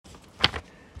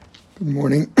Good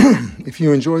morning. If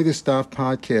you enjoy this Daf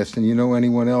podcast and you know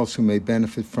anyone else who may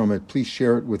benefit from it, please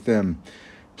share it with them.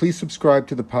 Please subscribe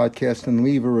to the podcast and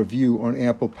leave a review on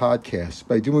Apple Podcasts.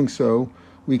 By doing so,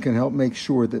 we can help make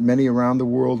sure that many around the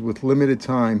world with limited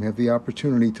time have the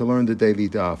opportunity to learn the daily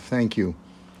Daf. Thank you.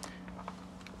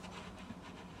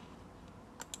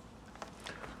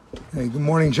 Hey, good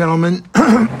morning, gentlemen.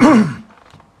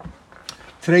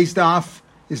 Today's Daf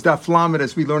is Daf Lamed,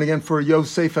 as we learn again for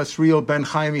Yosef Asriel ben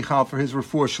Chaim Michal for his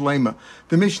refuah shlema.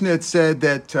 The Mishnah had said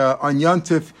that on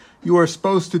Yontif you are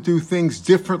supposed to do things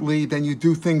differently than you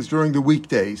do things during the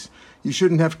weekdays. You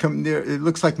shouldn't have come there. It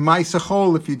looks like Ma'aseh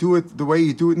Chol. If you do it the way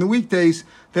you do it in the weekdays,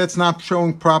 that's not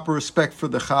showing proper respect for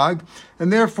the Chag,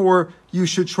 and therefore you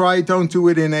should try. Don't do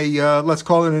it in a let's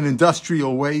call it an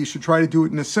industrial way. You should try to do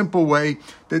it in a simple way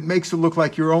that makes it look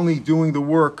like you're only doing the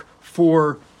work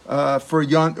for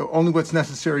only what's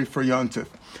necessary for Yontif.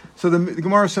 So the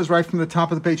Gemara says right from the top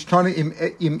of the page, Tana im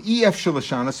ef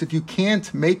shalashanas, if you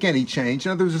can't make any change,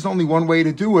 in other words, there's only one way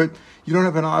to do it, you don't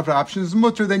have a lot of options,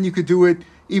 mutter, then you could do it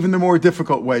even the more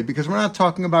difficult way, because we're not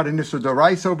talking about an Isser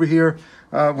Dorais over here.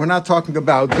 We're not talking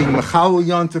about being Mechal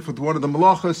Yontif with one of the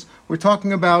Malachas. We're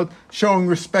talking about showing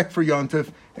respect for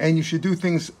Yontif, and you should do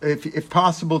things, if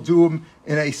possible, do them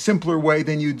in a simpler way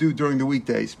than you do during the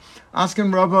weekdays.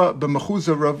 Asking Rava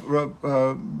b'Mechuzah,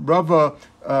 Rava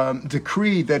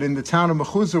decreed that in the town of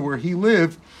Mechuzah where he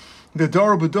lived, the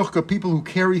Dara B'Duchka, people who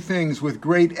carry things with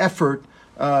great effort,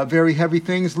 very heavy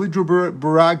things, Lidru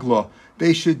Baragla,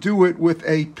 they should do it with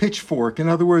a pitchfork. In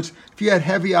other words, if you had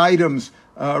heavy items,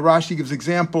 Rashi gives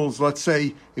examples. Let's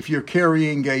say if you're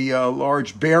carrying a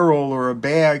large barrel or a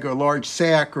bag or a large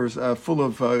sack or full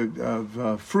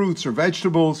of fruits or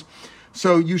vegetables,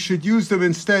 so you should use them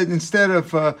instead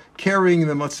of carrying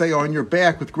them, let's say, on your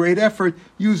back with great effort.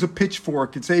 Use a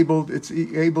pitchfork.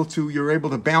 You're able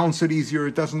to balance it easier.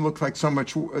 It doesn't look like so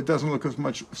much. It doesn't look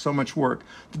so much work.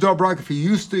 The Dabrak, if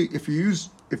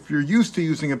you're used to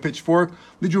using a pitchfork,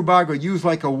 Lidru Baga, use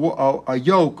like a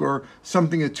yoke or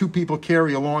something that two people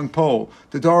carry, a long pole.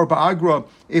 The Dara Ba'agra,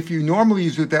 if you normally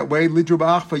use it that way, Lidru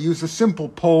Ba'achva, use a simple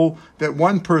pole that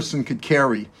one person could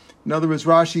carry. In other words,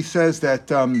 Rashi says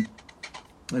that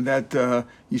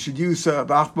you should use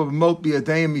Ba'achva B'mot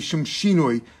B'yadayim Mishum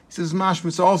Shinui. He says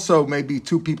mashmas also maybe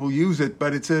two people use it,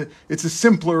 but it's a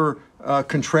simpler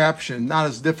contraption, not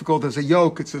as difficult as a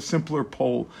yoke. It's a simpler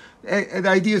pole. The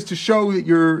idea is to show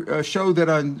that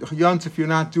on Yontif you're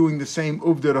not doing the same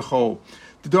uvda rechol.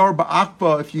 The Dar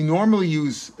Ba'akba, if you normally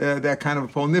use that kind of a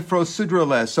pole, nifro sidra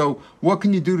les. So what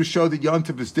can you do to show that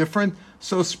Yontif is different?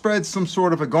 So spread some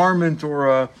sort of a garment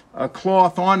or a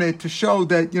cloth on it to show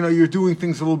that you're doing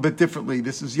things a little bit differently.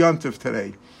 This is Yontif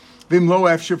today. Vim lo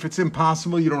efshir, if it's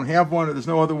impossible, you don't have one, or there's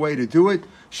no other way to do it.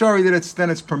 Shari, then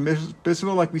it's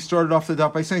permissible, like we started off the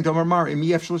daf by saying,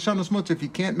 if you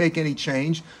can't make any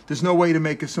change, there's no way to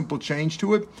make a simple change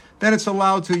to it, then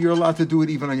you're allowed to do it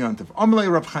even on Yontif.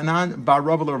 Amalei Rav Chanan bar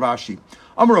Rav Ravashi.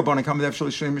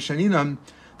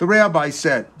 The rabbi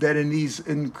said that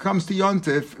in comes to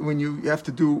Yontif, when you have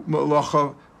to do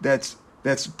malacha that's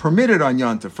permitted on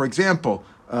Yontif. For example,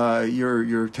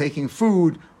 you're taking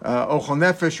food, ochel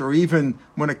nefesh, or even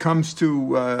when it comes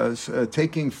to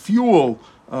taking fuel,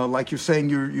 like you're saying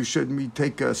you shouldn't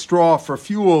take a straw for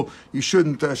fuel, you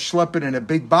shouldn't schlep it in a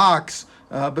big box,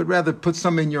 but rather put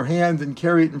some in your hand and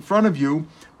carry it in front of you,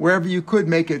 wherever you could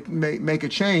make a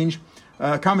change.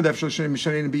 What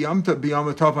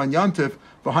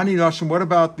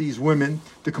about these women?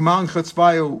 They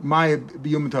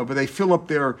fill up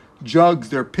their jugs,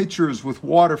 their pitchers with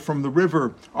water from the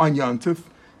river on Yontif.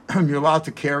 You're allowed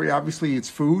to carry, obviously it's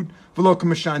food. They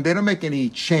don't make any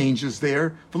changes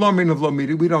there. We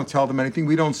don't tell them anything.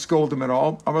 We don't scold them at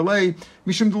all.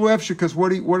 Because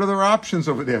what are their options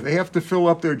over there? They have to fill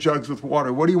up their jugs with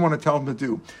water. What do you want to tell them to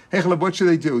do? What should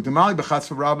they do? If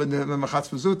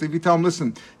you tell them,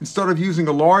 listen, instead of using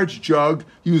a large jug,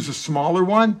 use a smaller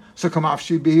one. So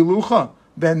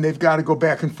then they've got to go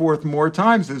back and forth more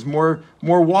times. There's more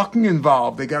walking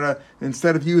involved. They got to,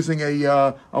 instead of using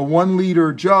a 1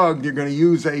 liter jug, they're going to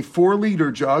use a 4 liter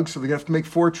jug, so they have to make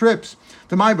 4 trips.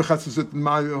 What do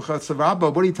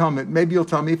you tell them? Maybe you'll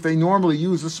tell me if they normally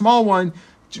use a small one,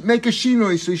 make a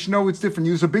shinoi so you should know it's different.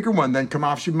 Use a bigger one. Then come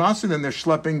off shibmasu, then they're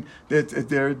schlepping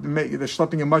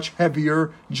a much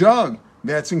heavier jug.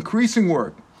 That's increasing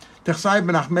work.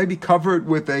 Maybe cover it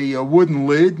with a wooden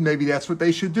lid. Maybe that's what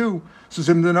they should do.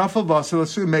 So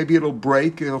maybe it'll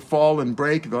break. It'll fall and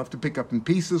break. They'll have to pick up in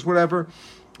pieces, whatever.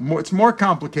 It's more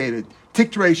complicated.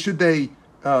 Tiktre, should they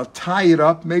tie it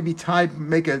up? Maybe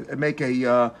make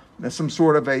a some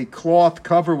sort of a cloth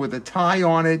cover with a tie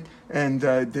on it, and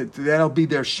that'll be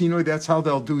their shinoi. That's how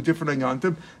they'll do different on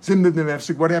Yontif. Zimnid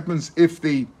Nemefsik. What happens if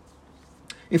the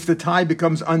tie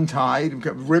becomes untied,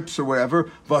 rips or whatever,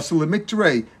 Vasal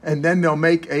Miktre, and then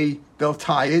they'll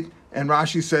tie it. And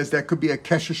Rashi says that could be a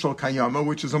kesher shel kayama,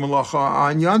 which is a malacha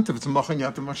on Yontif. It's a malacha on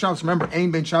Yontif on Shabbos. Remember,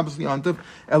 ein ben Shabbos Yontif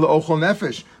ela ochel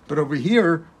nefesh. But over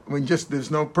here, when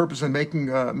there's no purpose in making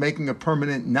a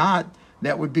permanent knot,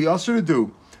 that would be also to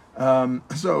do.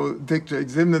 So that's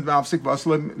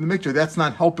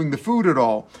not helping the food at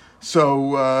all.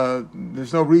 So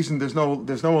there's no reason, there's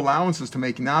no allowances to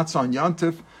make knots on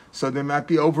Yontif. So they might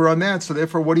be over on that. So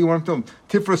therefore, what do you want them to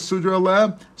do? Tifra sudra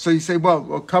leh. So you say, well,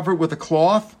 we'll cover it with a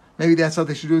cloth. Maybe that's how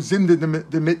they should do it. Zimda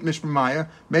the mit mishmamaya.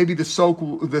 Maybe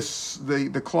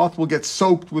the cloth will get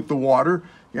soaked with the water.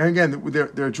 And again,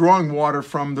 they're drawing water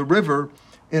from the river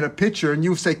in a pitcher, and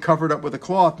you say cover it up with a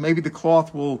cloth. Maybe the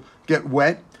cloth will get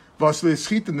wet.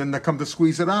 And then they come to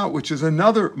squeeze it out, which is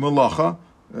another malacha.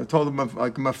 I told them of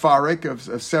like mafarik,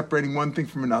 of separating one thing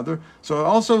from another. So it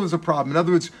also is a problem. In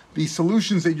other words, the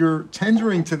solutions that you're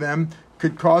tendering to them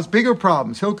could cause bigger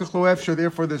problems. Hilkach lo efshar,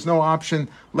 therefore there's no option.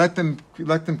 Let them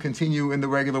continue in the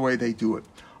regular way they do it.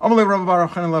 Amalei Rabbi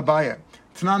Baruch Hanan Labaya.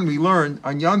 Tanan, we learned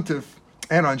on Yontif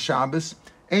and on Shabbos,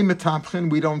 Ein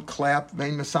metapchin, we don't clap,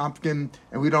 vein mesapkin,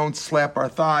 and we don't slap our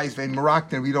thighs, vein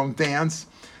meraktin, we don't dance.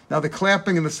 Now, the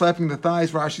clapping and the slapping of the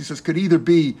thighs, Rashi says, could either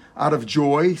be out of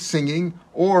joy, singing,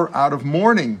 or out of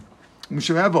mourning,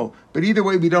 Mushavevel. But either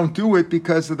way, we don't do it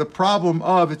because of the problem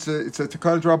of it's a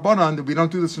Takana Drabanan that we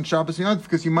don't do this on Shabbos and Yontif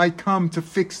because you might come to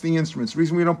fix the instruments. The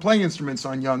reason we don't play instruments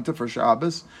on Yontif or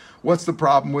Shabbos, what's the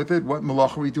problem with it? What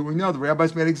malach are we doing? No, the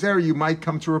rabbis made exer. You might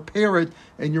come to repair it,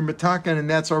 and you're metakan, and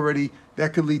that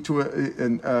could lead to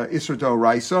an Isser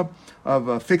D'Oraisa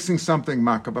of fixing something,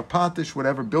 makabapatish,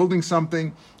 whatever, building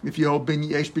something. If you hold bin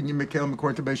yesh bin yimikel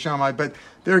according to Beis Shammai, but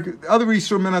there are other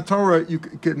Isur min Torah you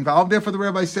get involved. Therefore, the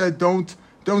rabbi said, don't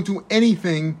do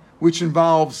anything which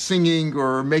involves singing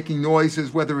or making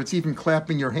noises, whether it's even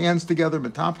clapping your hands together,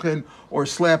 metapchen, or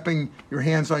slapping your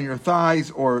hands on your thighs,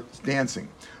 or dancing.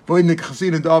 We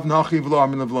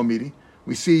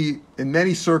see in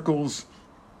many circles,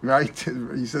 right?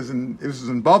 He says, this is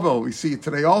in Babel. We see it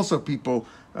today also. People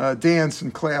dance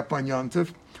and clap on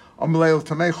Yontif.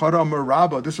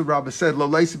 This is what Rabbah said.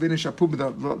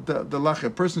 A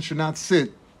person should not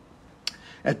sit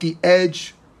at the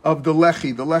edge of the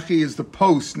lechi. The lechi is the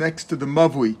post next to the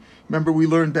mavui. Remember, we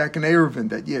learned back in Eruvin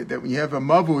that when you have a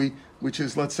mavui, which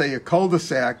is, let's say, a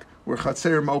cul-de-sac, where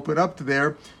chatzerim open up to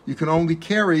there, you can only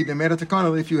carry the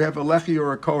metatakana if you have a lechi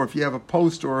or a kor, if you have a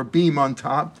post or a beam on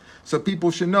top. So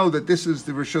people should know that this is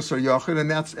the Rishus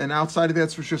HaYachid, and outside of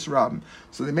that's Rishus Rabbim.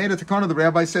 So they made a takana. The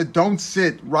rabbi said, don't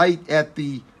sit right at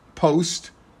the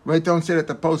post, right? Don't sit at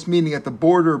the post, meaning at the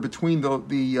border between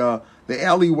the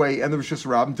alleyway and the Rishus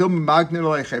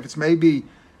Rabbim. If it's maybe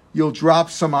you'll drop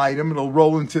some item, it'll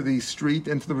roll into the street,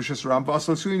 into the Rishus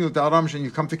Rabbim, and you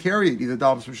come to carry it. Either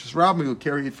Dalmas Rishus Rabbim, you'll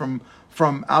carry it from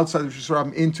outside the Rishus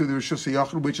Rabbim into the Rishus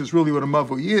HaYachid, which is really what a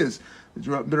mavui is.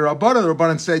 But the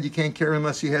Rabbanan said you can't carry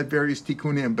unless you had various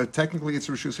tikkunim, but technically it's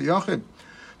Rishus HaYachid.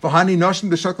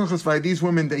 These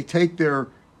women, they take their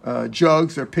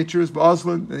jugs, their pitchers,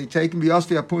 and they take them.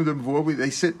 They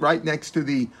sit right next to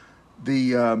the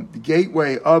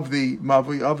gateway of the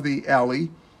mavui, of the alley.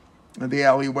 The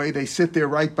alleyway, they sit there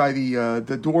right by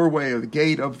the doorway or the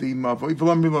gate of the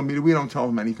mavui. We don't tell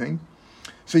them anything.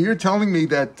 So you're telling me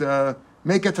that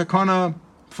make a takana,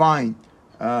 fine.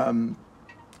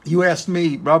 You asked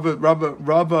me, Rabba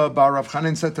Bar Rav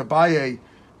Chanan said to Abaye,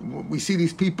 we see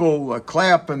these people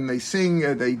clap and they sing,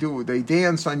 they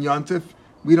dance on Yontif.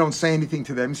 We don't say anything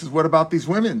to them. He says, what about these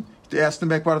women? They asked them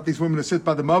back about these women who sit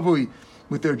by the mavui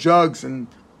with their jugs, and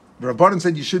Rabbanan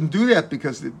said you shouldn't do that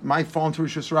because it might fall into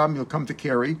Rishus Rabbim. You'll come to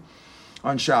carry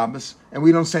on Shabbos, and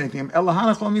we don't say anything.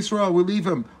 We leave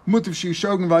him.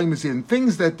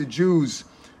 Things that the Jews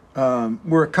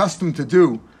were accustomed to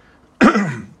do,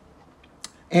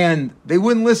 and they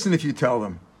wouldn't listen if you tell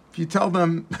them. If you tell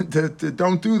them to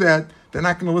don't do that, they're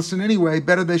not going to listen anyway.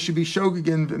 Better they should be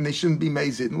shogegin and they shouldn't be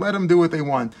mazid, and let them do what they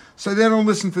want. So they don't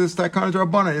listen to this takana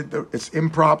d'Rabbanan. It's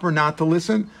improper not to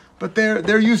listen. But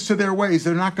they're used to their ways.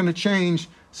 They're not going to change,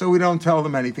 so we don't tell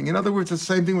them anything. In other words, it's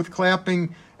the same thing with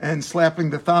clapping and slapping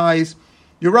the thighs.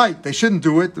 You're right, they shouldn't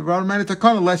do it. The Rabbanan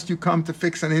takana, lest you come to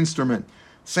fix an instrument.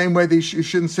 Same way you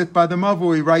shouldn't sit by the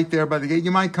mavui right there by the gate. You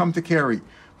might come to carry.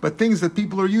 But things that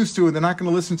people are used to and they're not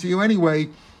going to listen to you anyway,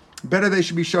 better they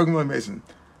should be shogim l'mezin.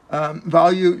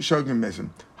 Value shogim l'mezin.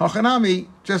 Hachanami,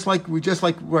 just like we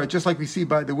see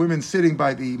by the women sitting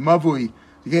by the mavui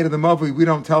The gate of the Mavli, we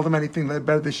don't tell them anything.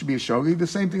 Better there should be a shogeg. The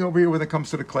same thing over here when it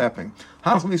comes to the clapping.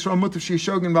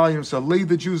 So leave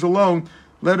the Jews alone.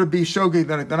 Let it be shogeg.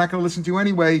 They're not going to listen to you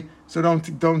anyway. So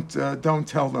don't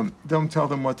tell them. Don't tell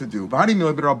them what to do. So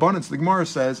the Gemara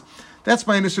says that's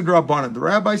by Nisud Rabbanan. The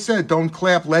rabbi said, don't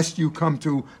clap lest you come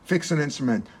to fix an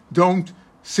instrument. Don't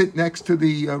sit next to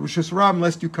the Rosh Hashanah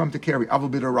lest you come to carry.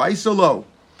 Avol b'daraisa lo.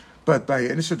 But by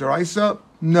Nisud Daraisa,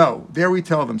 no. There we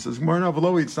tell them. Says Gemara,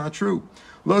 no, it's not true.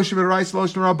 Lo sheb'daraisa lo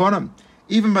sh'Rabbanan.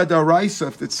 Even by Daraisa,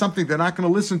 if it's something they're not going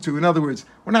to listen to. In other words,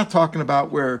 we're not talking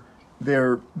about where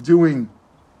they're doing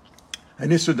an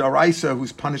Isser Daraisa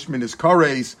whose punishment is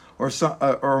kares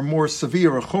or more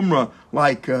severe, a chumrah,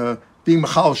 like being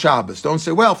Machal Shabbos. Don't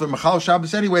say, well, if they're Machal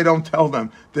Shabbos anyway, don't tell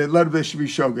them that let there should be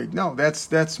shogeg. No,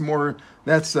 that's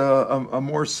a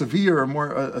more severe,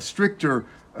 a stricter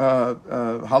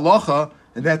halacha,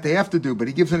 and that they have to do. But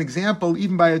he gives an example,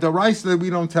 even by a Daraisa, that we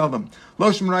don't tell them.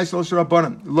 Lo Shem Daraisa, Lo Shem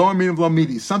Rabbanan. Lo Amin of Lo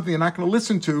Midi. Something they're not going to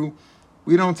listen to,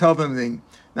 we don't tell them anything.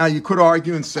 Now, you could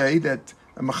argue and say that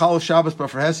Machal Shabbos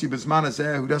B'Farhesi B'Zman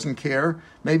Hazeh, who doesn't care,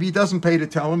 maybe he doesn't pay to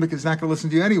tell him because he's not going to listen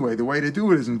to you anyway. The way to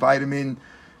do it is invite him in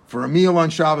for a meal on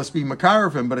Shabbos, be makar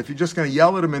of him. But if you're just going to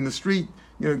yell at him in the street,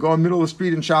 go in the middle of the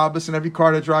street in Shabbos, and every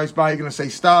car that drives by, you're going to say,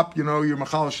 stop, you're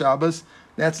Machal Shabbos,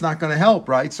 that's not going to help,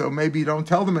 right? So maybe you don't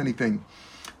tell them anything.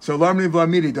 So, well,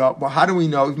 how do we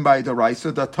know, even by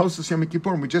Daraisa, the Tosas Yom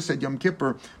Kippur, we just said Yom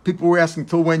Kippur, people were asking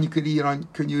till when you could eat Yom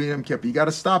Kippur. You got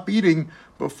to stop eating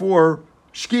before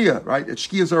Shkia, right?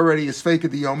 Shkia is already a fake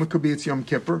of the Yom. It could be it's Yom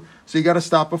Kippur. So you got to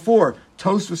stop before.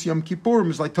 Tosas Yom Kippurim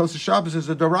is like Tosas Shabbos is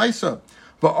a Daraisa.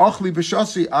 Va'achli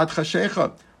b'shasi ad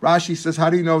chashecha. Rashi says,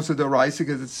 how do you know it's a Daraisa?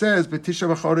 Because it says,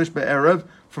 B'tisha v'chodesh be'erev.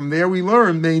 From there we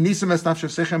learn, Me'nisam es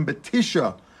nafshasechem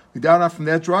b'tisha. We down out from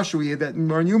that drasha, we hear that in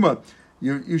Mar Yuma.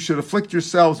 You should afflict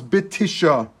yourselves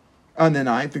b'tisha on the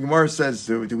 9th. The Gemara says,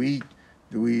 do we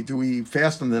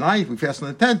fast on the 9th? We fast on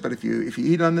the 10th. But if you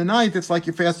eat on the 9th, it's like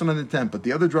you're fasting on the 10th. But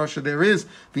the other drasha there is,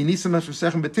 V'nisam es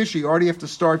nafshasechem b'tisha. You already have to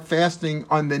start fasting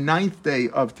on the 9th day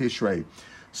of Tishrei.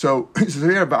 So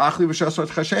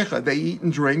they eat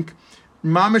and drink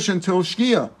mamish until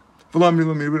Shkia.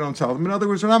 We don't tell them. In other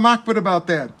words, we're not makbid about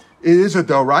that. It is a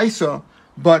Daraisa,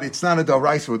 but it's not a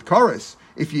Daraisa with chorus.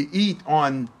 If you eat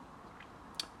on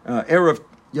Erev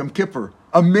Yom Kippur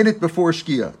a minute before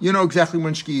Shkia, you know exactly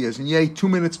when Shkia is, and you ate 2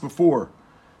 minutes before.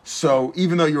 So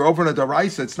even though you're over in a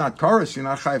Daraisa, it's not chorus. You're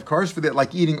not chayav chorus for that,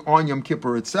 like eating on Yom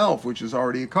Kippur itself, which is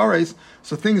already a chorus.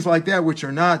 So things like that, which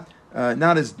are not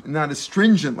as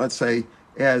stringent, let's say,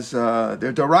 as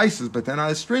their Daraisas, but they're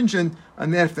not as stringent,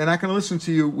 and that if they're not going to listen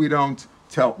to you, we don't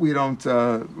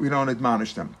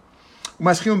admonish them.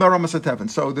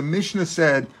 So the Mishnah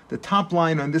said, the top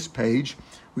line on this page,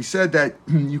 we said that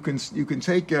you can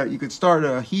start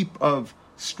a heap of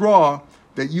straw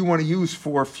that you want to use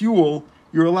for fuel.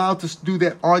 You're allowed to do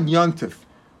that on Yontif.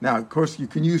 Now, of course, you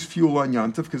can use fuel on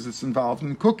Yontif because it's involved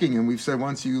in cooking, and we've said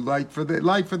once you light for that,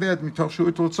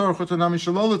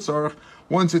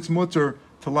 once it's mutter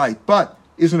to light. But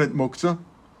isn't it muktzah?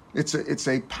 It's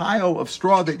a pile of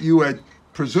straw that you had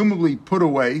presumably put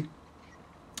away,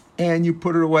 and you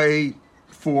put it away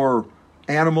for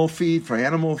animal feed, for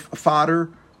animal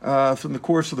fodder, from the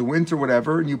course of the winter,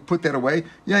 whatever, and you put that away.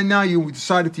 Yeah, now you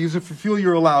decided to use it for fuel,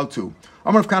 you're allowed to.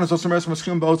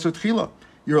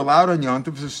 You're allowed on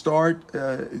Yontif to start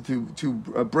to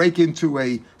break into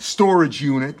a storage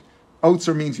unit.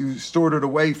 Otzer means you stored it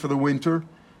away for the winter,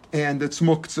 and it's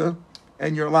muktzah,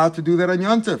 and you're allowed to do that on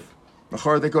Yontif. The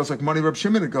char that goes like money Reb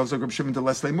Shimon, it goes like Reb Shimon to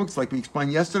Leslie Muktzah, like we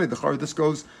explained yesterday. The char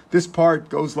this part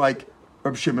goes like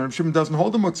Reb Shimon. Reb Shimon doesn't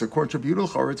hold the muktzah. According to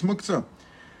Butel char, it's muktzah,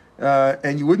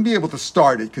 and you wouldn't be able to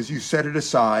start it because you set it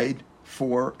aside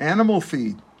for animal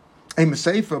feed. A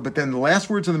Maseifa, but then the last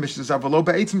words of the Mishnah is Avalo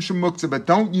ba'etzim shemuktzah, but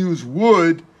don't use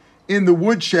wood in the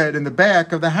woodshed in the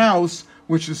back of the house,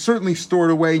 which is certainly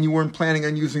stored away, and you weren't planning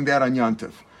on using that on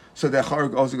Yontif. So the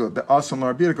Charg also goes, the Asan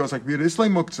Larbira goes like Bira Islay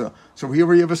Muktzah. So here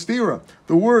we have a stira.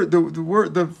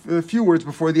 The few words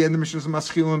before the end of the Mishnah is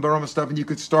Maschil and Barama stuff, and you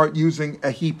could start using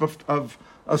a heap of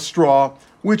straw,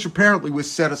 which apparently was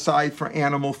set aside for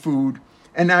animal food,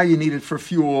 and now you need it for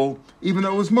fuel. Even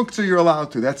though it was Muktzah, you're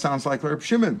allowed to. That sounds like Reb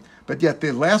Shimon. But yet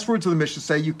the last words of the Mishnah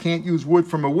say you can't use wood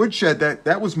from a woodshed.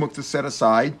 That was Muktzah set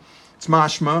aside. It's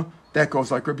mashma. That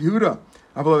goes like Reb Yehuda.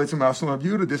 It's Reb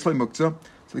Yehuda, this like Muktzah.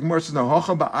 So the Gemara says, no,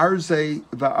 hocha ba'arze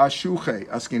va'ashuche.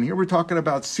 Askin. Here we're talking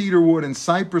about cedar wood and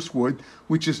cypress wood,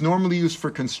 which is normally used for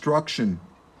construction.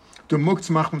 The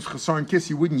muktzah machmas chasar kiss,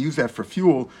 you wouldn't use that for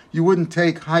fuel. You wouldn't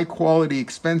take high quality,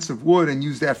 expensive wood and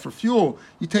use that for fuel.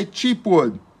 You take cheap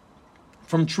wood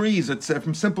from trees,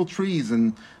 from simple trees,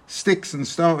 and sticks and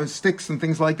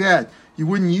things like that. You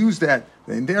wouldn't use that,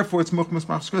 and therefore it's muchmas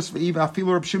machskus v'eva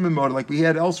afilu Reb Shimon mode, like we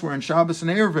had elsewhere in Shabbos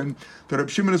and Eruvin, that Reb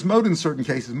Shimon is mode in certain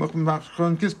cases, muchmas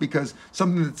machskus, because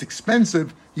something that's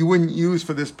expensive you wouldn't use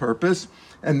for this purpose,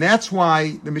 and that's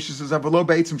why the Mishnah says avalo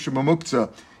beitzim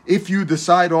shemamuktzah. If you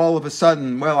decide all of a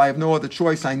sudden, well, I have no other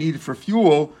choice, I need it for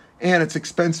fuel, and it's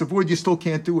expensive wood, you still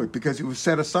can't do it because it was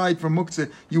set aside for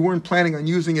muktzah. You weren't planning on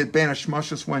using it ben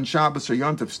hashmashas when Shabbos or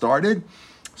Yontif started.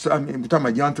 So I mean, we're talking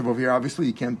about Yontif over here. Obviously,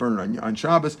 you can't burn it on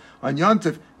Shabbos. On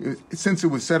Yontif, since it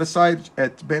was set aside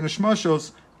at ben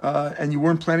hashmashos, and you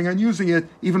weren't planning on using it,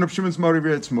 even Reb Shimon's motive,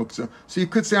 it's muktzah. So you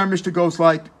could say our Mishnah goes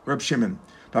like Reb Shimon.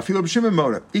 Some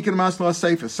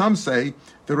say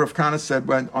that Rav Kana said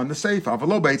when on the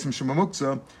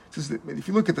Seifa, if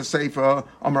you look at the Seifa,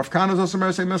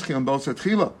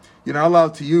 you're not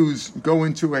allowed to go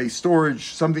into a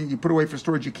storage, something you put away for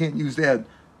storage, you can't use that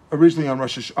originally on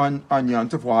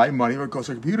Yontif. Why? Money, or it goes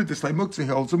like a computer, this like muktzah, he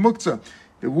holds a muktzah.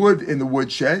 The wood in the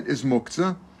woodshed is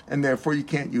muktzah, and therefore you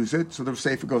can't use it. So the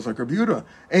Seifa goes like a computer.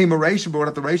 But what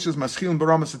at the Reisha is maschil and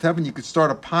baramas at you could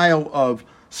start a pile of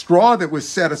straw that was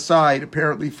set aside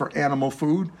apparently for animal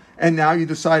food, and now you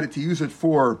decided to use it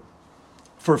for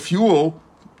fuel,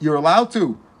 you're allowed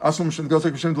to. So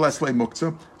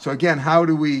again, how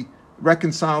do we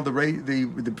reconcile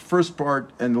the first part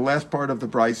and the last part of the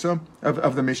brisa,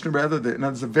 of the Mishnah, rather?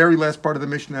 The very last part of the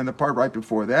Mishnah and the part right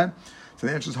before that. So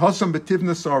the answer is Hasam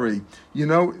Betivna Sari. You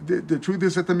know, the truth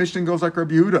is that the Mishnah goes like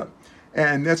Rabbi Yehuda.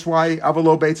 And that's why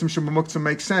Avalo Beitzim Shemamuktzah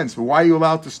makes sense. But why are you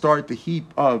allowed to start the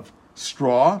heap of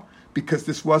straw? Because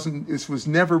this was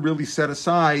never really set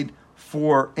aside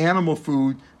for animal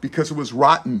food because it was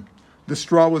rotten. The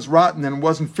straw was rotten and it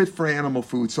wasn't fit for animal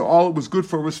food. So all it was good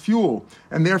for was fuel.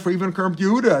 And therefore, even Kerm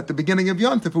Yehuda at the beginning of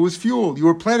Yontif, it was fuel. You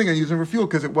were planning on using it for fuel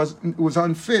because it was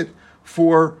unfit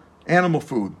for animal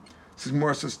food. This is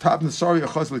more says Tav Nasari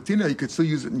Achaz Latina. You could still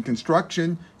use it in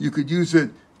construction. You could use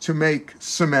it to make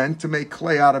cement, to make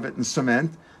clay out of it and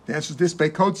cement. The answer is this,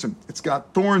 beikotzim. It's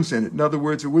got thorns in it. In other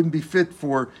words, it wouldn't be fit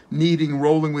for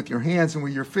rolling with your hands and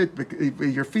with your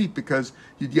feet because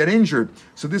you'd get injured.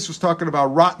 So this was talking about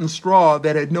rotten straw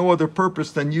that had no other purpose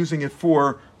than using it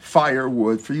for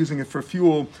firewood, for using it for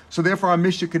fuel. So therefore, our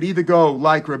Mishnah could either go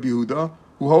like Rabbi Yehuda,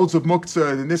 who holds of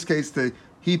muktzah. In this case, the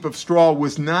heap of straw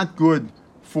was not good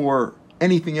for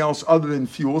anything else other than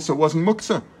fuel, so it wasn't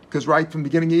muktzah. Because right from the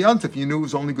beginning of Yontif, you knew it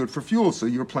was only good for fuel, so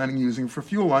you were planning on using it for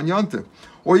fuel on Yontif.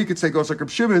 Or you could say, goes like Reb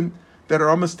Shimon, that at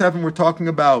Amos Tevin we're talking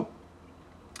about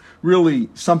really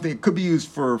something, it could be used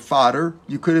for fodder.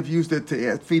 You could have used it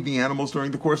to feed the animals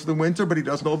during the course of the winter, but he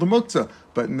doesn't hold the muktzah.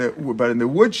 But in the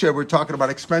woodshed, we're talking about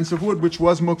expensive wood, which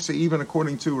was muktzah even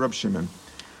according to Reb Shimon.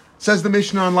 Says the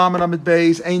Mishnah on Lamed Amid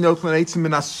Beis, Ein notlen eitzim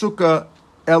min asukah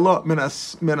ela min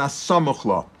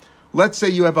asamuchla. Let's say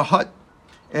you have a hut,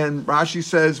 and Rashi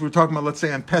says, we're talking about, let's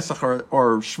say, on Pesach or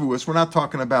Shavuos. We're not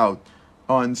talking about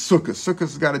on Sukkah.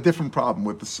 Sukkah's got a different problem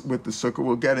with the Sukkah.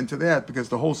 We'll get into that because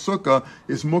the whole Sukkah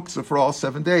is muktzah for all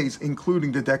 7 days,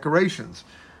 including the decorations.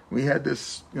 We had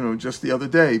this, just the other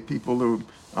day.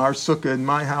 Our Sukkah in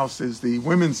my house is the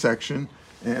women's section,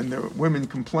 and the women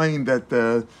complained that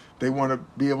they want to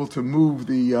be able to move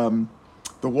the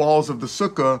walls of the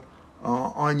Sukkah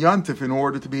on Yontif in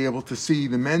order to be able to see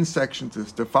the men's section,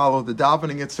 to follow the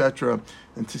davening, etc.,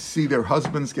 and to see their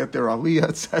husbands get their aliyah,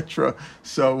 etc.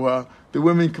 So the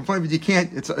women complain, but you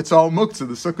can't, it's all muktzah.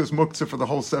 The sukkah is muktzah for the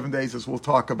whole 7 days, as we'll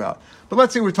talk about. But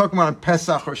let's say we're talking about on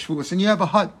Pesach or Shavuos, and you have a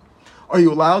hut. Are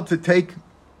you allowed to take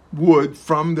wood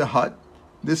from the hut,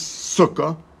 this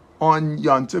sukkah, on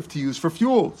Yontif to use for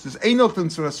fuel? It says,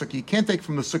 you can't take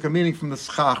from the sukkah, meaning from the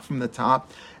schach, from the top,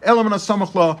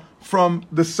 from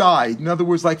the side. In other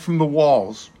words, like from the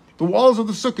walls. The walls of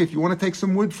the sukkah, if you want to take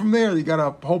some wood from there, you got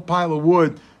a whole pile of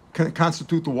wood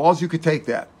constitute the walls, you could take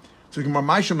that. So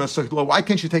why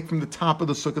can't you take from the top of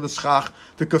the sukkah, the schach,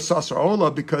 the kasas or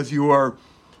ola? Because you are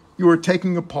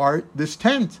taking apart this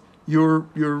tent. You're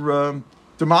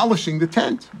demolishing the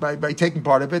tent by taking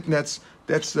part of it, and that's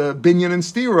binyan and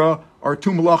stira are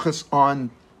two malachas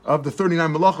of the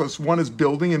 39 malachas. One is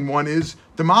building and one is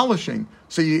demolishing.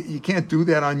 So you can't do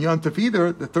that on Yontif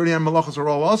either. The 39 malachas are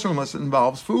all also unless it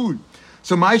involves food.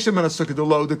 So ma'ishem and a sukkah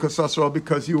delo the kasasra,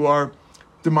 because you are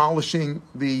demolishing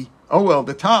the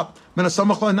top.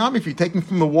 If you're taking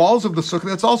from the walls of the sukkah,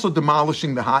 that's also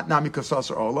demolishing the hot. Nami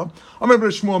kasasra ola.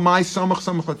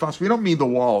 We don't mean the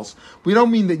walls. We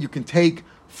don't mean that you can take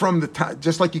from the top,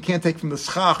 just like you can't take from the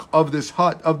schach of this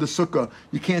hut, of the sukkah.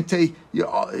 You can't take,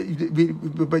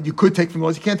 but you could take from the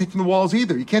walls. You can't take from the walls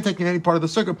either. You can't take from any part of the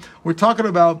sukkah. We're talking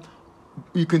about,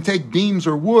 you can take beams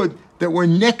or wood that were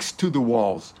next to the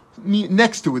walls.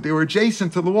 next to it. They were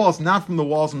adjacent to the walls, not from the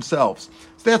walls themselves.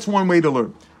 So that's one way to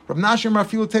learn. You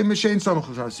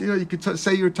could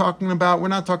say you're talking about, we're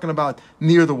not talking about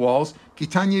near the walls. You're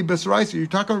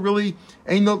talking really,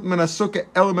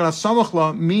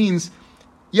 means,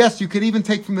 yes, you could even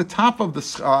take from the top of the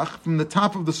schach,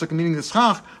 meaning the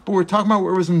schach, but we're talking about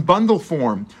where it was in bundle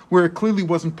form, where it clearly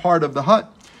wasn't part of the hut.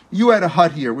 You had a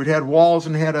hut here, it had walls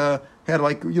and had a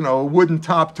wooden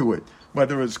top to it,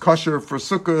 whether it was kosher for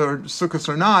sukkahs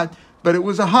or not, but it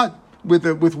was a hut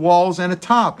with walls and a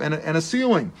top and a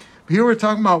ceiling. Here we're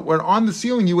talking about where on the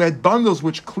ceiling you had bundles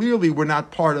which clearly were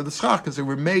not part of the schach because they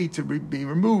were made to be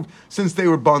removed since they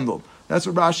were bundled. That's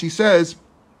what Rashi says.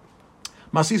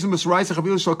 Since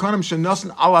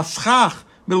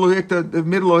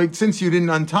you didn't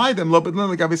untie them,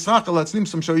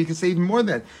 I'm sure you can say even more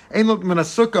than that.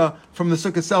 From the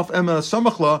sukkah itself,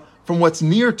 from what's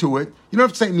near to it. You don't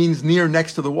have to say it means near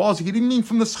next to the walls. You can even mean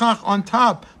from the schach on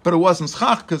top, but it wasn't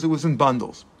schach because it was in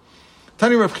bundles.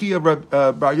 Tani Rav Chia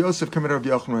Bar Yosef came to Rav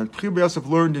Yochanan. Bar Yosef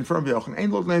learned in front of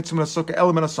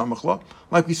Yochanan,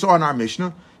 like we saw in our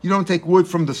Mishnah. You don't take wood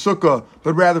from the sukkah,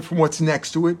 but rather from what's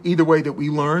next to it. Either way that we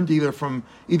learned, either if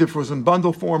it was in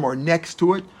bundle form or next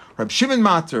to it. Rab Shimon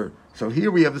Mater. So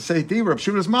here we have the Seitiv. Rab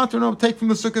Shimon's Mater, no, take from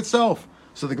the sukkah itself.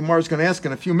 So the Gemara is going to ask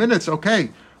in a few minutes, okay,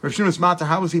 Rab Shimon's Mater,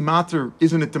 how is he Mater?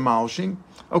 Isn't it demolishing?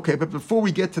 Okay, but before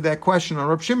we get to that question on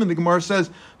Rab Shimon, the Gemara says,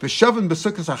 V'shavin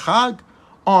b'sukkahs hachag,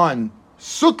 on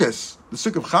sukkahs, the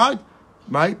sukkah of Chag,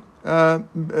 right?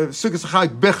 Sukkahs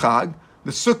hachag b'chag,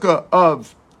 the sukkah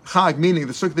of Chag, meaning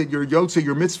the sukkah that your yotze,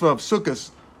 your mitzvah of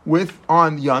sukkahs with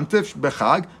on Yantif,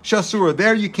 Bechag, Shasura,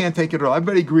 there you can't take it at all.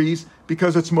 Everybody agrees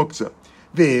because it's muktzah.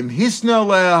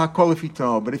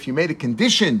 But if you made a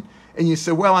condition and you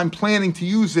say, well, I'm planning to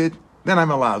use it, then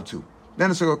I'm allowed to. Then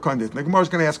it's a kondit. The Gemara is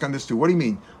going to ask on this too. What do you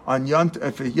mean? On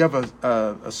Yantif, if you have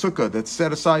a sukkah that's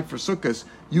set aside for sukkahs,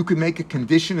 you could make a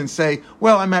condition and say,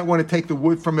 well, I might want to take the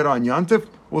wood from it on Yantif.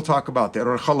 We'll talk about that.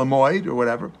 Or Chalamoid or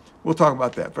whatever. We'll talk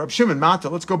about that. For Rab Shimon Mata,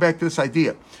 let's go back to this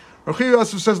idea. Rav Chia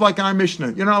also says, like in our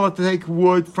Mishnah, you're not allowed to take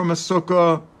wood from a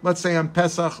sukkah, let's say on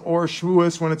Pesach or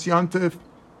Shavuos when it's Yantif.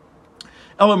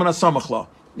 Elam Samachla.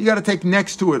 You got to take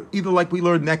next to it, either like we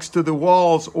learned next to the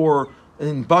walls or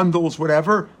in bundles,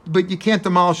 whatever. But you can't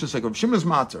demolish this. Like Rav Shimon's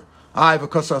Mater. I have a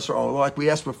kasas, like we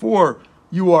asked before,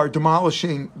 you are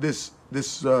demolishing this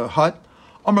hut.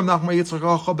 We're talking about a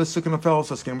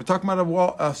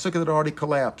sukkah that already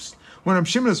collapsed. When Rav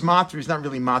Shimon is matir, he's not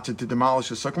really matir to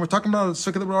demolish a sukkah. We're talking about a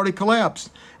sukkah that already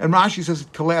collapsed. And Rashi says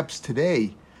it collapsed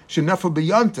today. Shenefa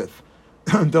b'yantif.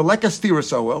 The lekastira,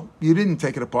 so well, you didn't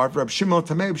take it apart. Rav Shimon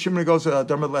tamei, Rav Shimon goes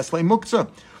dharma leslei muktzah.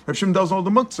 Rav Shimon doesn't hold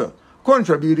the muktzah. According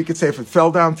to Rabbi Yehuda, you could say if it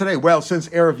fell down today, well, since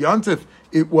Erev Yantif,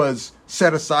 it was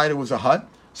set aside, it was a hut.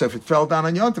 So if it fell down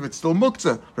on Yantif, it's still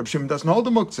muktzah. Rab Shimon doesn't hold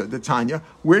the muktzah. The Tanya,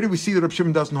 where do we see that Rab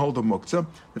Shimon doesn't hold the muktzah?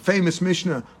 The famous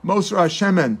Mishnah, Mosra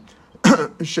Hashemen,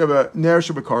 Ner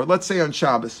Shabakar. Let's say on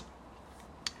Shabbos,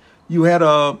 you had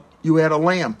a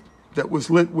lamp that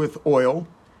was lit with oil,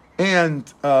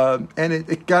 and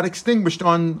it got extinguished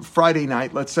on Friday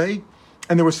night, let's say,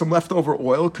 and there was some leftover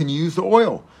oil. Can you use the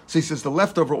oil? So he says the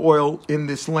leftover oil in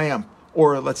this lamp,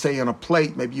 or let's say on a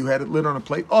plate, maybe you had it lit on a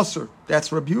plate, Osir.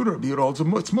 That's Rabbi Yehuda. Rabbi Yehuda holds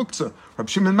it's muktzah. Rab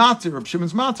Shimon matir. Rab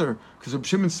Shimon's matir, because Rab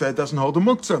Shimon said it doesn't hold a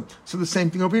muktzah. So the same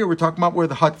thing over here. We're talking about where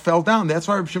the hut fell down. That's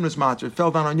why Rab Shimon's matir. It fell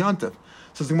down on Yantif.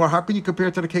 Says the Gemara, how can you compare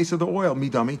it to the case of the oil?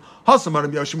 Midami.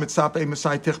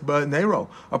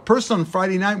 A person on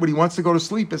Friday night when he wants to go to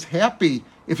sleep is happy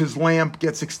if his lamp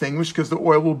gets extinguished because the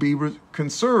oil will be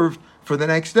conserved for the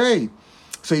next day.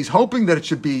 So he's hoping that it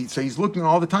should be, so he's looking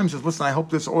all the time, he says, listen, I hope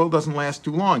this oil doesn't last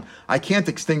too long. I can't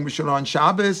extinguish it on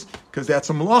Shabbos because that's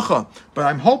a malacha, but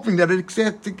I'm hoping that it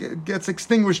gets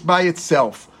extinguished by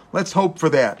itself. Let's hope for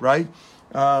that, right?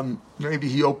 Maybe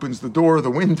he opens the door, the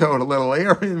window, to let a little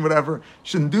air in, whatever.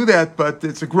 Shouldn't do that, but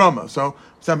it's a grumma. So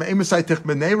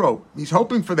he's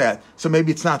hoping for that. So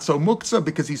maybe it's not so muktzah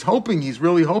because he's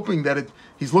really hoping that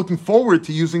he's looking forward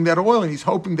to using that oil and he's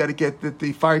hoping that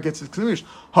the fire gets extinguished.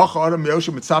 But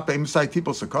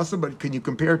can you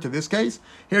compare it to this case?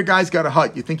 Here, a guy's got a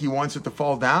hut. You think he wants it to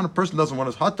fall down? A person doesn't want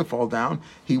his hut to fall down.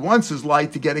 He wants his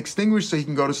light to get extinguished so he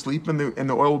can go to sleep and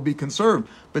the oil will be conserved.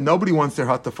 But nobody wants their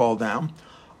hut to fall down.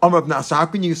 So how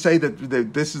can you say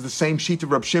that this is the same sheet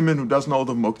of Rab Shimon who doesn't hold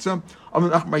of muktzah?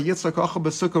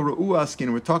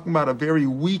 We're talking about a very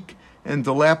weak and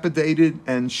dilapidated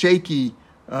and shaky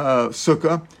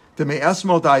sukkah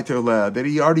that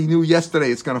he already knew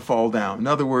yesterday it's going to fall down. In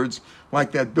other words,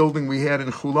 like that building we had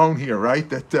in Chulon here, right?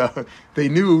 That they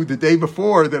knew the day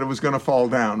before that it was going to fall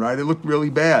down, right? It looked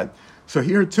really bad. So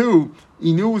here too,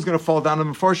 he knew it was going to fall down.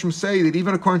 And the Mefarshim say that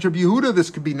even according to Rabbi Yehuda, this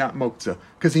could be not muktzah,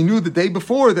 because he knew the day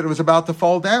before that it was about to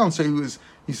fall down. So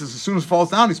he says as soon as it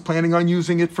falls down, he's planning on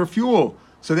using it for fuel.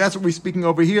 So that's what we're speaking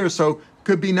over here. So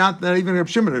could be not even Reb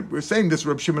Shimon. We're saying this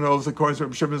Reb Shimon knows according to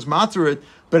Reb Shimon's Matzeret,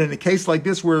 but in a case like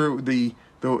this where the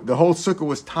whole sukkah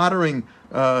was tottering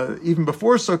even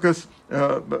before Sukkot,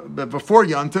 before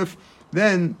Yantif,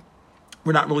 then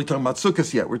we're not really talking about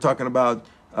Sukkot yet. We're talking about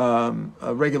a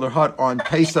regular hut on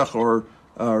Pesach or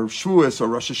Shavuos or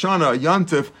Rosh Hashanah, a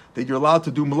Yantif, that you're allowed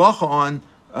to do malacha on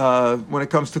when it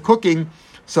comes to cooking.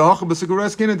 So therefore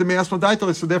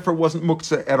it wasn't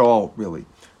muktzah at all, really.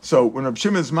 So when Reb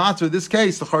Shimon is matzah, this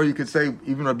case, you could say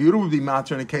even Rabbi Yehuda would be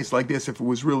matzah in a case like this if it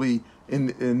was really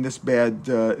in this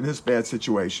bad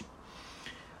situation.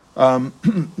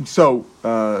 So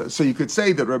you could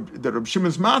say that Reb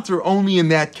Shimon's matzah only in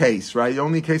that case, right?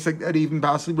 Only a case like that, even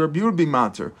possibly Rabbi Yehuda would be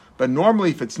matzah. But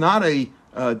normally, if it's not a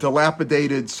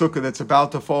dilapidated sukkah that's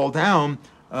about to fall down,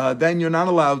 then you're not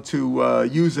allowed to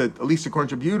use it. At least according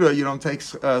to Rabbi Yehuda, you don't take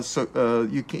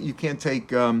you can't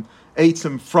take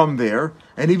eitzim from there.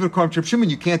 And even according to Reb Shimon,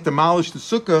 you can't demolish the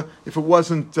sukkah if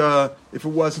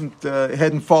it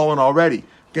hadn't fallen already.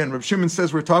 Again, Reb Shimon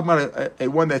says we're talking about a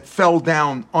one that fell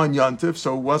down on Yantif,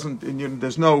 so it wasn't.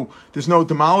 There's no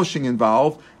demolishing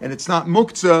involved, and it's not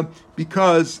muktzah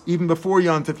because even before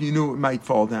Yantif you knew it might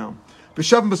fall down.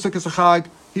 B'shavim b'sukkos achag.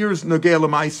 Here's Nogei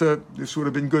L'Maisa. This would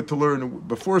have been good to learn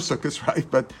before Sukkot, right?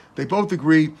 But they both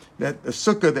agree that a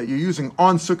sukkah that you're using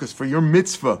on Sukkot for your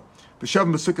mitzvah,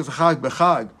 b'shavim b'sukkos achag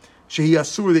b'chag, shehi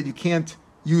asur, that you can't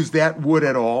use that wood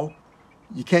at all.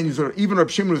 You can't use it. Even Reb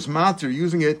Shimon was matzah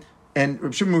using it, and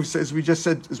Reb Shimon says we just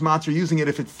said is matzah using it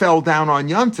if it fell down on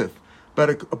Yantif. But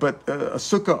a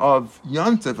sukkah of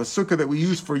Yantif, a sukkah that we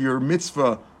use for your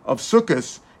mitzvah of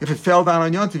Sukkot, if it fell down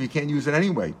on Yantif, you can't use it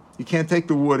anyway. You can't take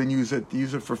the wood and use it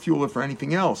for fuel or for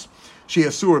anything else. She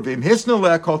asur b'im hisna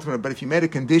le'akoltana. But if you made a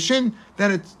condition,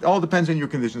 then it all depends on your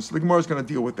condition. So the Gemara is going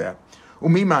to deal with that.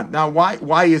 Umiman. Now,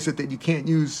 why is it that you can't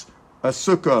use a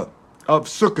sukkah of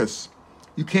Sukkos?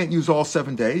 You can't use all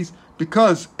 7 days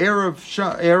because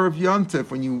erev Yantif,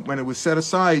 when it was set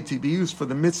aside to be used for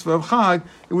the mitzvah of Chag,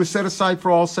 it was set aside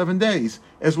for all 7 days,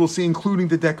 as we'll see, including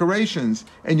the decorations,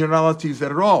 and you're not allowed to use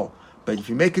that at all. But if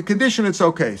you make a condition, it's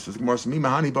okay. So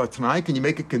tonight, can you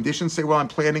make a condition? Say, well, I'm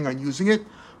planning on using it.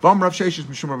 How do I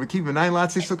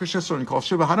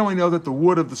know that the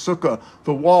wood of the sukkah,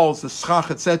 the walls, the schach,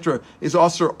 etc., is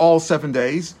also all 7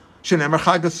 days?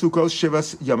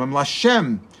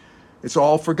 It's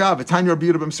all for God. He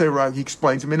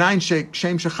explains, just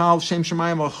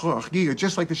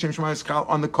like the Shem Shemayim is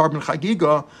on the carbon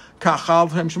chagiga,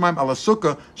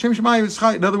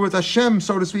 in other words, Hashem,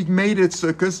 so to speak, made its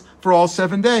sukkahs for all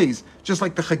 7 days. Just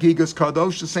like the chagiga's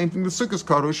kadosh, the same thing the sukkah's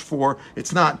kadosh for.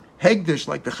 It's not hegdish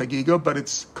like the chagiga, but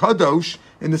it's kadosh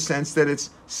in the sense that it's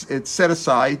set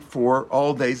aside for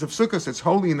all days of sukkahs. It's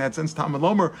holy in that sense. Talmud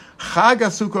Lomer, chag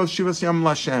sukkos shivas yom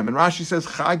lashem. And Rashi says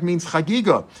chag means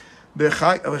chagiga. The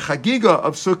chagiga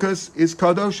of Sukkot is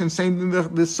kadosh, and same thing.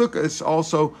 The sukkah is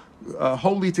also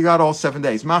holy to God all 7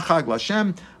 days. Ma chag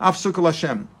l'Hashem, af sukkah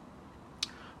l'Hashem.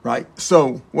 Right.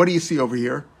 So what do you see over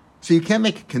here? So you can't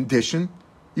make a condition.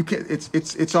 You can't. It's the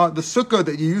sukkah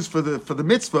that you use for the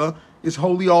mitzvah is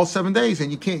holy all 7 days,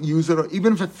 and you can't use it.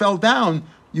 Even if it fell down,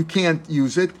 you can't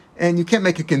use it, and you can't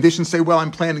make a condition. Say, well,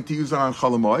 I'm planning to use it on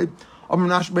Chol Hamoed.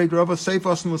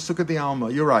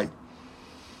 You're right.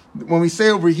 When we say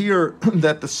over here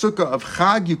that the sukkah of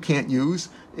Chag you can't use,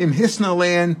 im hisna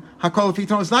land hakol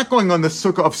fitron, it's not going on the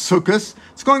sukkah of Sukkos.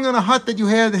 It's going on a hut that you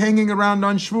had hanging around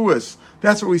on Shavuos.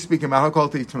 That's what we speak about.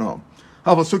 Hakol fitron.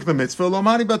 How about sukkah the mitzvah? Lo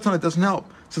mani b'tana, it doesn't help.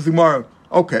 Says the Gemara.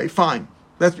 Okay, fine.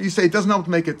 That's what you say. It doesn't help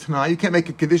to make it tonight. You can't make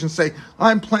a condition. Say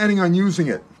I'm planning on using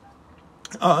it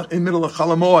in middle of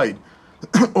Chol Hamoed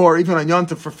or even on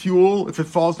Yontif for fuel. If it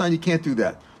falls down, you can't do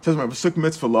that. It says sukkah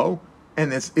mitzvah lo.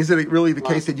 And is it really the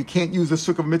case that you can't use the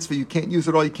sukkah mitzvah? You can't use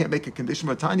it all. You can't make a condition.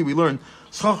 But Tanya, we learned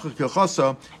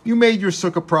you made your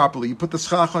sukkah properly. You put the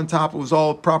schach on top. It was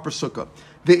all proper sukkah.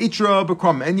 The itra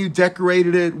b'kram, and you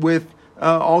decorated it with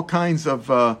all kinds of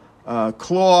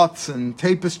cloths and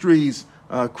tapestries,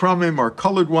 krumim or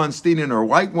colored ones, stinin or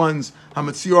white ones,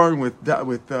 hamatzior with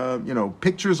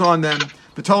pictures on them.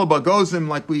 The Talabagozim,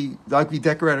 like we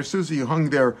decorate our Susie, you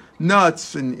hung their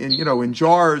nuts in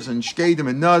jars and shkedim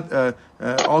and nut,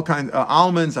 all kinds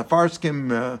almonds,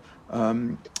 afarskim,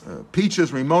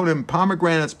 peaches, rimonim,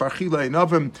 pomegranates, parchila,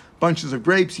 novim, bunches of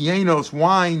grapes, yenos,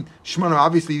 wine, shmanim.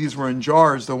 Obviously, these were in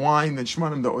jars. The wine, the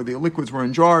shmanim, the liquids were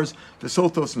in jars. The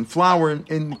sultos and flour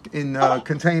in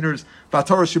containers.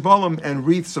 Vatorah shibolim and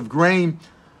wreaths of grain.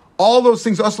 All those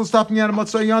things, also stopping at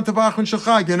Matzah Yantav Achron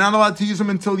Shachag. You're not allowed to use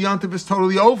them until Yantav is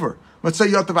totally over. Matzah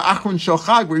Yantav Achron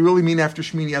Shachag, we really mean after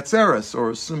Shmini Atzeres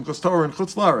or Simchas Torah and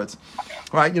Chutz La'aretz.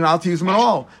 Right? You're not allowed to use them at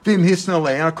all. Vim Hisna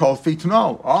Le'an called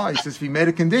Fitno. He says if you made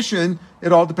a condition,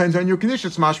 it all depends on your condition.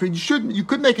 It's mashma. You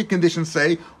could make a condition,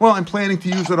 say, well, I'm planning to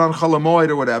use it on Chalamoid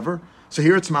or whatever. So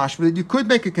here it's mashma that you could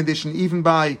make a condition even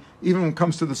when it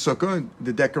comes to the sukkah,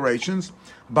 the decorations.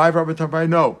 By Rabbi Tarbai,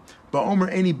 no. But Omer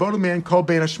any bodoman called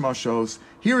Ben Hashmashos.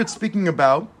 Here it's speaking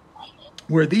about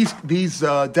where these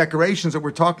decorations that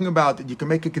we're talking about that you can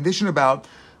make a condition about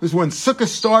is when Sukkah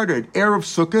started, Erev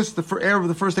Sukkot, the Erev of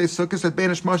the first day of Sukkot at Ben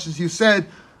Hashmashos, you said,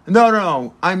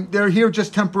 no, they're here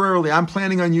just temporarily. I'm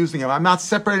planning on using them. I'm not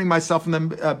separating myself from them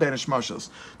Ben Hashmashos.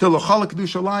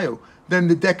 Then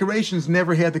the decorations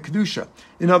never had the Kedusha.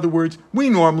 In other words, we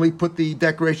normally put the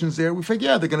decorations there. We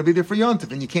figure, they're going to be there for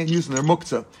Yontif, and you can't use them. They're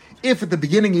Muktzah. If at the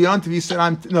beginning of Yontif you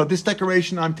said, this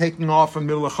decoration I'm taking off from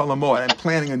middle of Chalamoid, I'm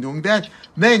planning on doing that,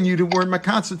 then you weren't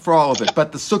makatzit for all of it.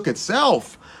 But the sukkah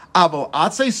itself, Aval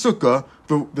Atzei Sukkah,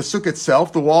 the sukkah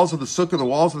itself, the walls of the sukkah, the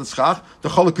walls of the schach, the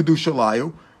Chala Kedusha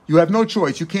Layu, you have no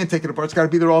choice. You can't take it apart. It's got to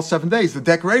be there all 7 days. The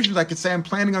decorations, I could say, I'm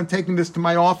planning on taking this to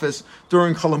my office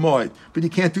during Chalamoid. But you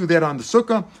can't do that on the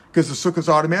sukkah because the sukkah is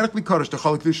automatically kaddish. The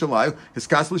Chala Kedusha Layu, his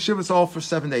Kas L'Shiv, it's all for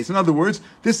 7 days. In other words,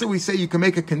 this that we say you can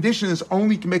make a condition is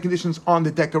only you can make conditions on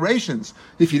the decorations.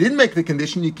 If you didn't make the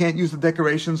condition, you can't use the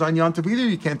decorations on Yom Tov either.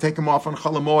 You can't take them off on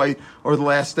Chalamoid or the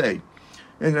last day.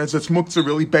 And as it's muktzah,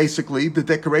 really, basically, the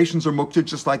decorations are muktzah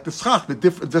just like the schach,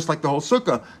 just like the whole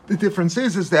sukkah. The difference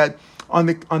is that on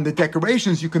the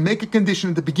decorations, you can make a condition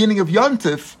at the beginning of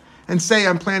Yontif and say,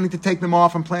 I'm planning to take them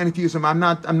off, I'm planning to use them, I'm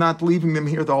not leaving them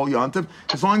here the whole Yontif.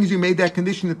 As long as you made that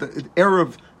condition at the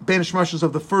Erev Ben Hashmashos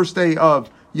of the first day of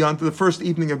Yontif, the first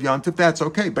evening of Yontif, that's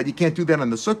okay. But you can't do that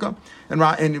on the sukkah. And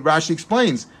Rashi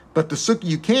explains, but the sukkah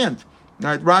you can't.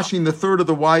 Right? Rashi in the third of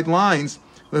the wide lines,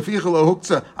 the third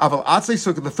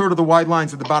of the wide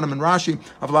lines at the bottom in Rashi.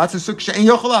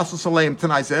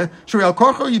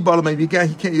 Maybe he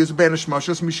can't use Ben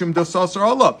Hashmashos mishum dasasar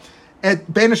Allah.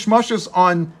 At Ben Hashmashos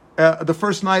on the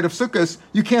first night of Sukkot,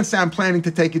 you can't say I'm planning to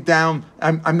take it down.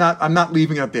 I'm not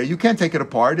leaving it up there. You can't take it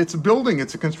apart. It's a building.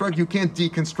 It's a construct. You can't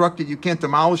deconstruct it. You can't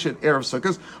demolish it. Erev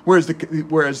Sukkot.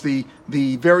 Whereas the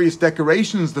various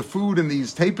decorations, the food, and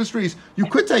these tapestries, you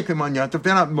could take them on Yontif.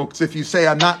 They're not muktzah. If you say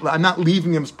I'm not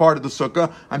leaving them as part of the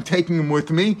sukkah, I'm taking them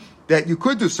with me. That you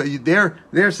could do so. They're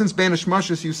since Ben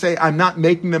Hashmashos, you say I'm not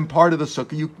making them part of the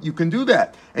sukkah. You can do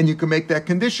that, and you can make that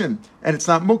condition, and it's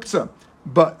not muktzah.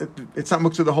 But it's not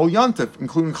muktzah the whole Yontif,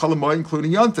 including Chalamoid,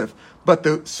 including Yontif. But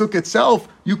the sukkah itself,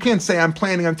 you can't say I'm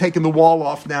planning on taking the wall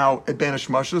off now at Ben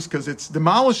Hashmashos because it's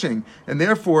demolishing, and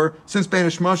therefore, since Ben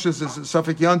Hashmashos is a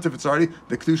suffix Yontif, it's already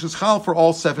the Kedusha's Chal for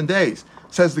all 7 days.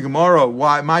 Says the Gemara,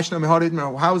 why?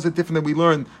 How is it different that we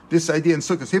learn this idea in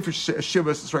Sukkot?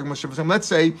 Let's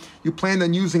say you plan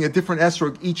on using a different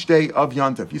esrog each day of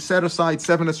Yontif. You set aside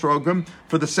 7 esrogim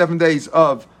for the 7 days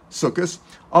of Sukkot.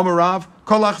 Amarav,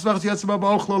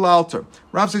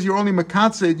 Rav says you're only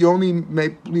makatzit, you're only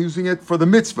using it for the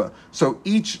mitzvah. So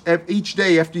each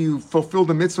day after you fulfill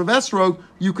the mitzvah of esrog,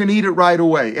 you can eat it right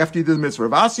away after you do the mitzvah.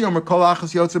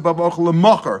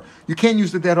 You can't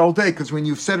use it that whole day because when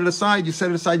you set it aside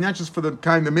not just for the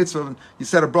kind of mitzvah, you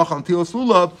set a bracha on tilos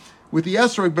lulav with the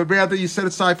esrog, but rather you set it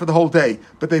aside for the whole day.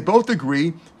 But they both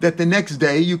agree that the next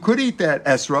day you could eat that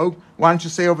esrog. Why don't you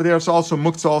say over there it's also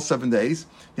muktzah all 7 days?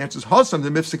 The answer is Hossam, the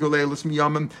mifsikuleilis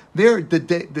miyamim. There,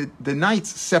 the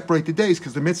nights separate the days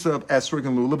because the mitzvah of esrog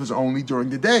and lulav is only during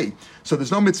the day. So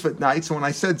there's no mitzvah at night. So when I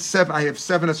said 7, I have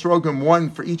 7 esrogim, 1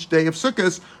 for each day of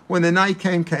Sukkot. When the night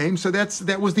came. So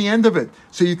that was the end of it.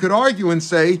 So you could argue and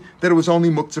say that it was only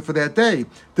muktzah for that day.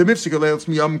 The mifsikuleilis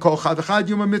miyamim kol chad echad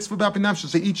yom mitzvah b'apinafsha.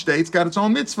 So each day it's got its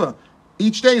own mitzvah.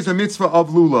 Each day is a mitzvah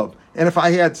of lulav. And if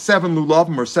I had 7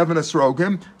 lulavim or 7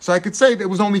 esrogim, so I could say that it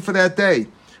was only for that day.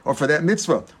 Or for that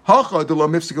mitzvah. But when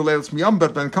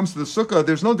it comes to the sukkah,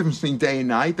 there's no difference between day and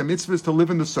night. The mitzvah is to live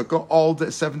in the sukkah all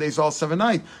 7 days, all 7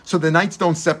 nights. So the nights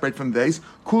don't separate from the days.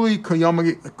 All the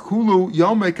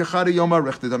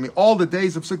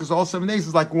days of sukkah, all 7 days,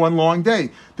 is like one long day.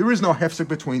 There is no hefsek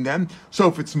between them. So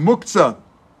if it's muktzah,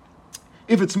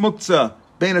 Ben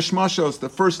Hashmashos, the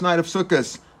first night of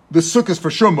sukkahs, the sukkah is for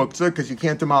sure muktzah because you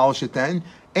can't demolish it then.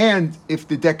 And if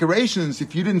the decorations,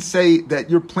 if you didn't say that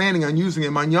you're planning on using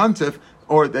them on Yontif,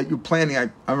 or that you're planning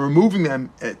on removing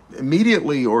them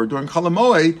immediately or during Chol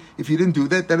HaMoed, if you didn't do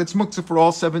that, then it's muktzah for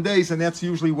all 7 days, and that's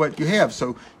usually what you have.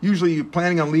 So usually you're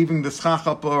planning on leaving the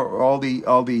schachap or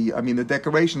the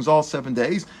decorations all 7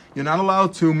 days. You're not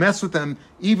allowed to mess with them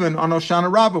even on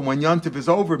Hoshana Rabbah. When Yontif is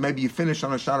over, maybe you finish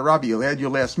on Hoshana Rabbah, you had your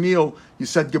last meal, you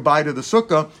said goodbye to the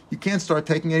sukkah, you can't start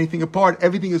taking anything apart.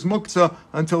 Everything is muktzah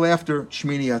until after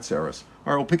Shmini Atzeres.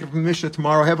 All right, we'll pick it up from the Mishnah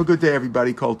tomorrow. Have a good day,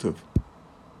 everybody. Kol Tuv.